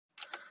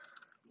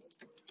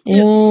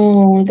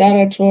Yo, we got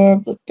a tour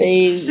of the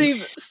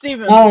base.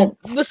 Steven,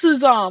 this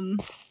is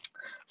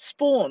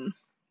Spawn.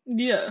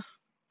 Yeah.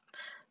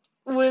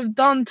 We've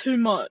done too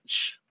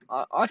much.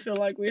 I feel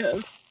like we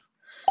have.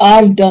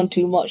 I've done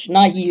too much.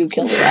 Not you,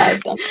 Killer.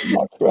 I've done too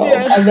much, bro.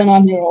 Yeah. I've been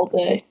on here all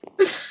day.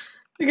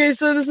 Okay,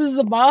 so this is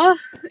the bar.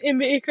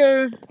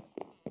 EmberEcho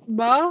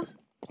bar.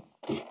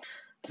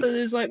 So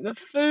there's like the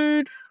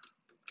food.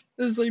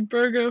 There's like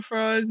burger,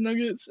 fries,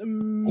 nuggets,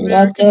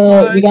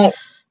 American pie,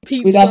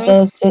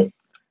 pizza.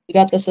 We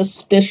got the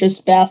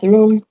suspicious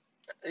bathroom.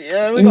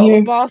 Yeah, we got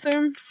the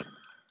bathroom.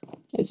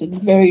 It's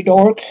very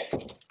dark.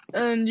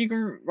 And you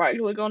can right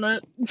click on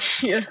it.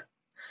 Yeah.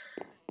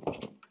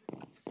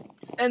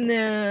 And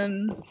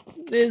then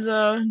there's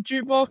a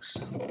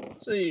jukebox.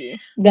 So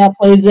that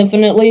plays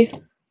infinitely.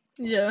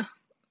 Yeah.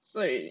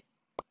 So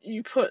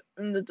you put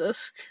in the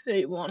disc that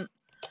you want.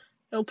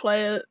 It'll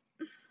play it.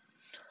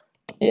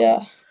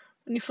 Yeah.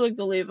 When you flick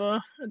the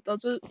lever, it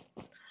does it.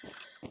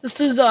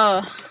 This is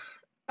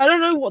I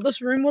don't know what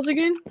this room was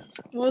again.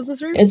 What was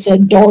this room? It's a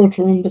dark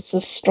room. It's a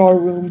star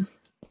room.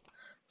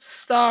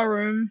 Star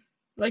room.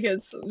 Like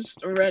it's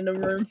just a random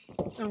room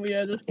that we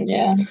added.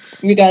 Yeah.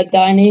 We got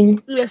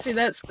dining. Yeah, see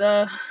that's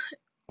the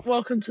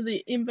welcome to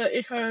the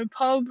EmberEcho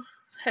pub.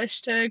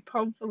 Hashtag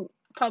pub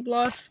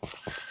life.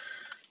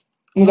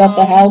 We got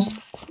the house.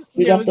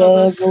 We got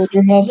the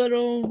villager house.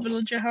 Little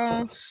villager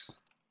house.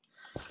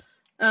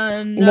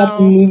 And we got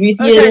the movie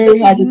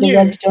theater. I did the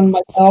redstone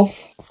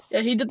myself.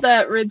 Yeah, he did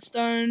that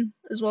redstone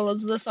as well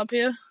as this up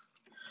here.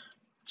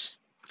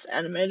 Just it's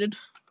animated.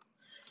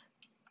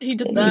 He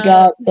did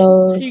that.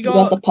 We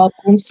got the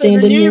popcorn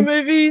stand in here. So the new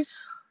movies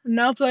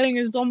now playing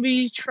a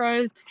zombie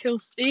tries to kill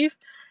Steve.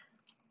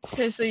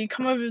 Okay, so you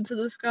come over to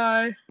this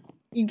guy,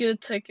 you get a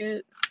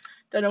ticket.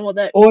 Don't know what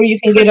that. Or you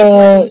can get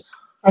a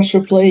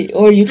pressure plate.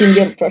 Or you can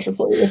get a pressure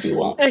plate if you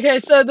want. Okay,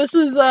 so this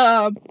is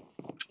a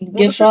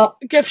gift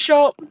shop. Gift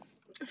shop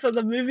for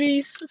the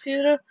movies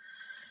theater.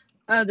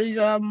 These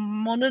are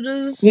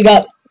monitors. We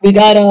got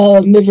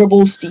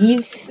miserable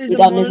Steve. We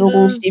got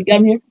miserable Steve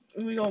down here.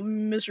 We got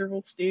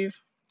miserable Steve.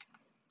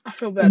 I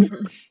feel bad for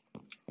him.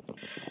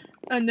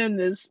 And then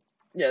there's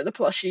the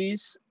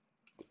plushies.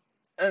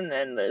 And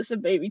then there's the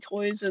baby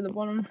toys at the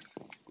bottom.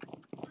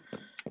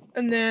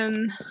 And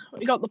then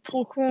we got the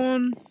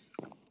popcorn.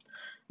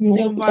 We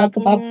got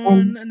the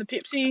popcorn and the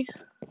Pepsi.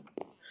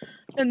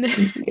 And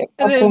then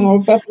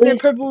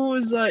Purple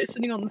was like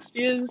sitting on the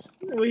stairs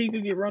where he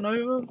could get run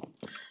over.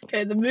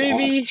 Okay, the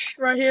movie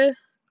right here.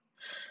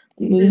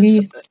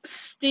 Is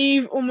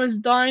Steve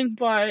almost dying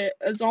by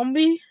a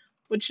zombie,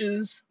 which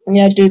is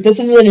dude, this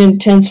is an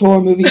intense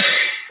horror movie.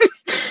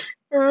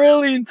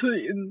 Really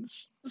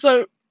intense.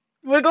 So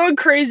we're going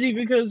crazy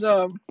because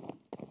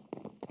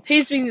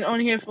he's been on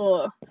here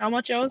for how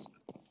much hours?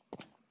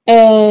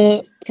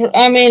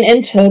 I mean,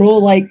 in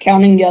total, like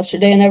counting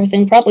yesterday and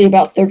everything, probably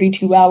about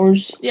 32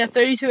 hours. Yeah,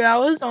 32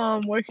 hours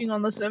working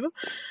on the server,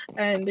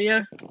 and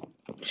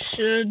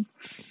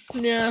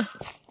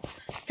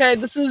Okay,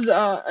 this is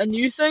a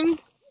new thing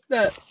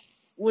that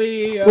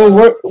we're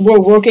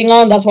working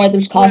on. That's why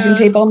there's caution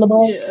tape on the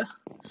ball. Yeah.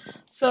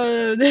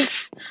 So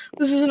this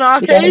is an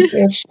arcade.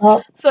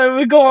 So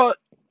we got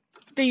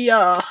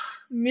the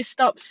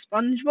messed up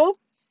SpongeBob.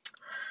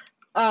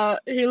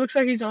 He looks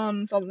like he's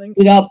on something.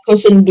 We got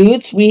Puss in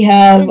Boots. We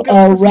have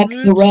Wreck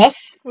the Ref.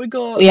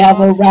 We have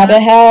a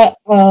Rabbit Hat.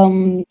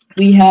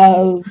 We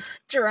have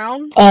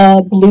Drown.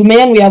 Blue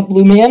Man. We have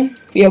Blue Man.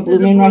 We have Blue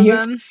Man right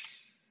here.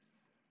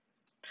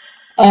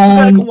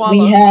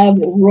 We have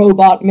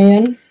Robot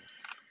Man.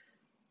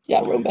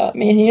 Yeah, Robot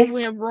Man here.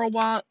 We have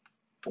Robot.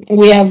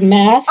 We have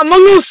Mask.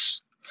 Among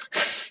Us.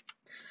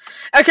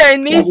 Okay,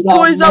 and these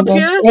toys up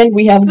here. And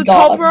we have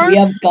God. We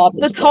have God.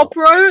 The top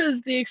row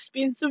is the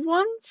expensive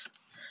ones.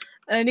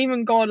 And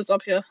even God is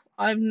up here.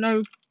 I have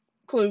no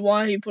clue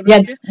why he put it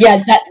up here.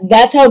 Yeah,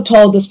 that's how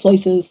tall this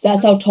place is.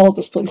 That's how tall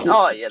this place is.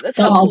 Oh, yeah, that's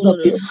how tall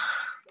it is.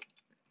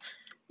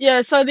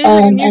 Yeah, so these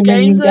are the new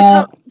games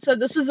that come. So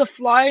this is a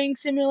flying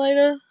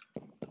simulator.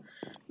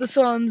 This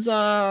one's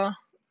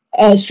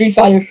Street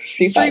Fighter.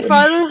 Street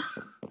Fighter.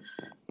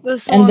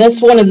 This one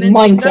is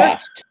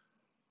Minecraft.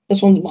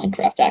 This one's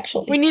Minecraft,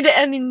 actually. We need to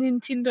add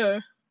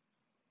Nintendo.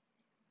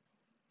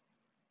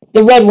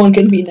 The red one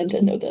can be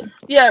Nintendo then.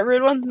 Yeah,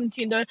 red one's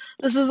Nintendo.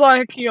 This is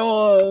like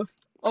your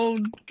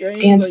old game.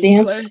 Dance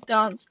game.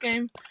 Dance.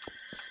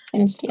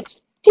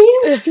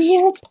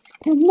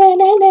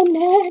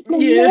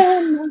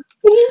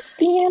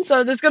 Yeah.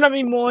 So there's gonna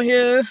be more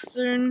here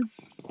soon.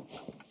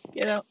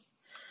 Get out.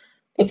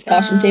 Put the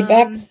caution tape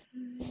back.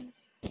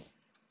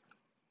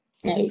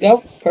 There we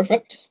go.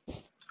 Perfect.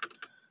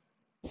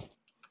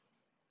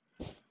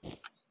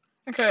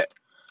 Okay.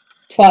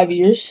 5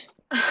 years.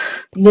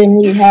 Then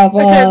we have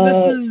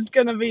this is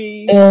gonna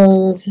be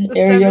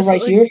area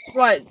right here.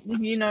 Like the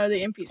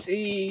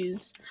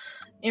NPCs.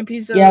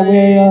 Yeah,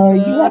 where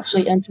you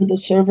actually enter the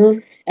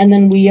server, and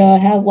then we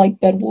have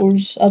like Bed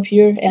Wars up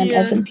here and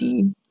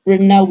SMP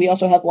written out. We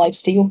also have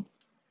Lifesteal.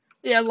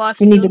 Yeah, Lifesteal.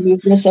 We need to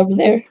move this over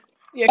there.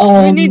 Yeah,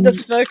 'cause we need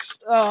this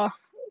fixed.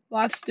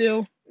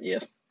 Lifesteal. Yeah.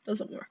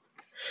 doesn't work.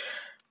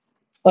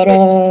 But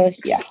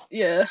yeah.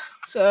 Yeah.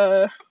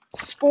 So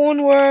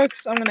spawn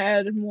works. I'm gonna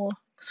add more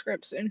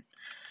scripts in.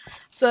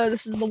 So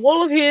this is the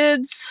wall of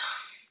heads.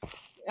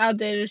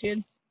 Outdated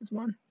head is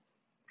mine.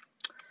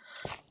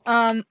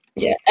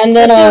 Yeah, and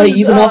then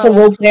you can also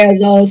roleplay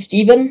as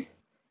Steven.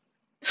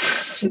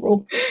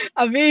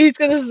 I mean, he's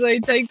gonna say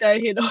take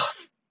that head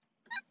off.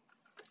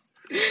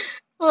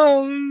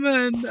 Oh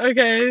man.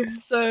 Okay,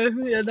 so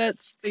yeah,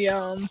 that's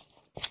the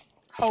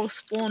whole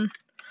spawn.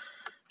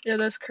 Yeah,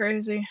 that's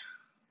crazy.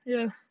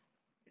 Yeah,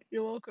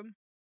 you're welcome.